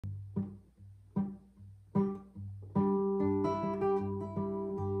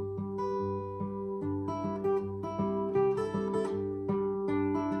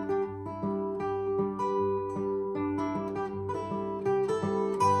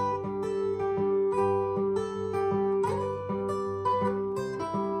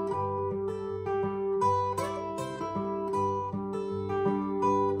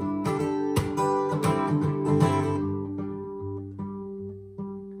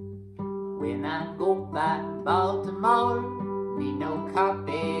When I go by Baltimore, need no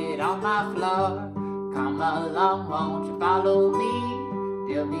carpet on my floor. Come along, won't you follow me?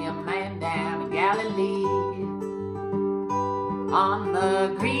 There'll be a man down in Galilee. On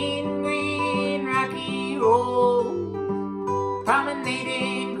the green, green, rocky road,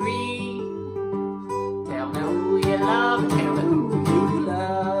 promenading green. Tell me who you love, tell me who you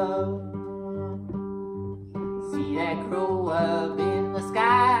love. See that crow up in the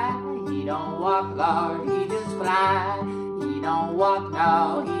sky? He don't walk, Lord, he just fly. He don't walk,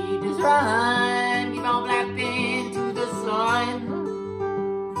 no, he just run. Keep on flapping to the sun.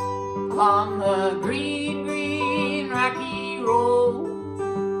 On the green, green, rocky road,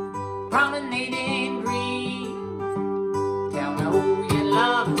 promenading green. Tell me who you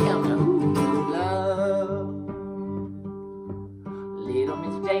love, tell me who you love. Little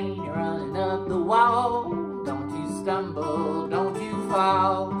Miss Jane, you're running up the wall. Don't you stumble, don't you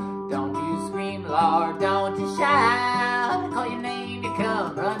fall. Don't you scream, Lord, don't you shout. I call your name, you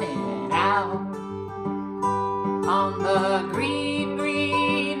come running out. On the green,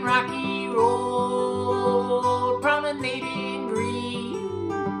 green, rocky road, promenading green.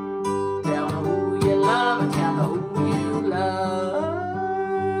 Tell me who you love, and tell me who you love.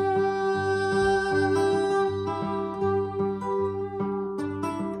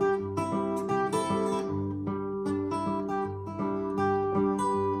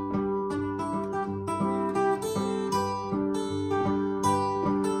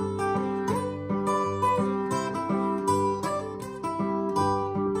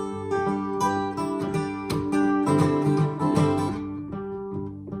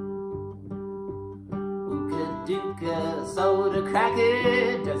 Duka, soda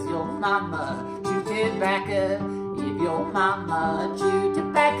cracker, does your mama chew tobacco? If your mama chew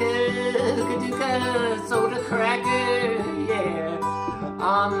tobacco, duka, soda cracker, yeah.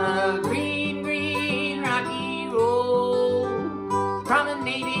 On the green, green, rocky road,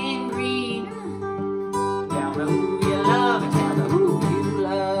 promenading green. Tell me who you love, and tell me who you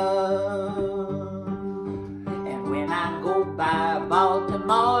love. And when I go by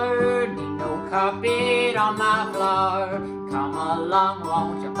Baltimore, need no carpet on my floor. Come along,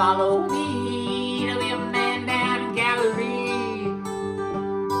 won't you follow me? There'll be a man down in Galilee.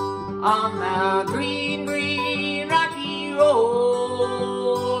 On the green, green, rocky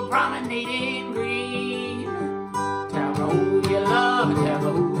road, promenading green. Tell me who you love, and tell me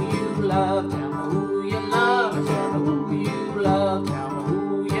who you love.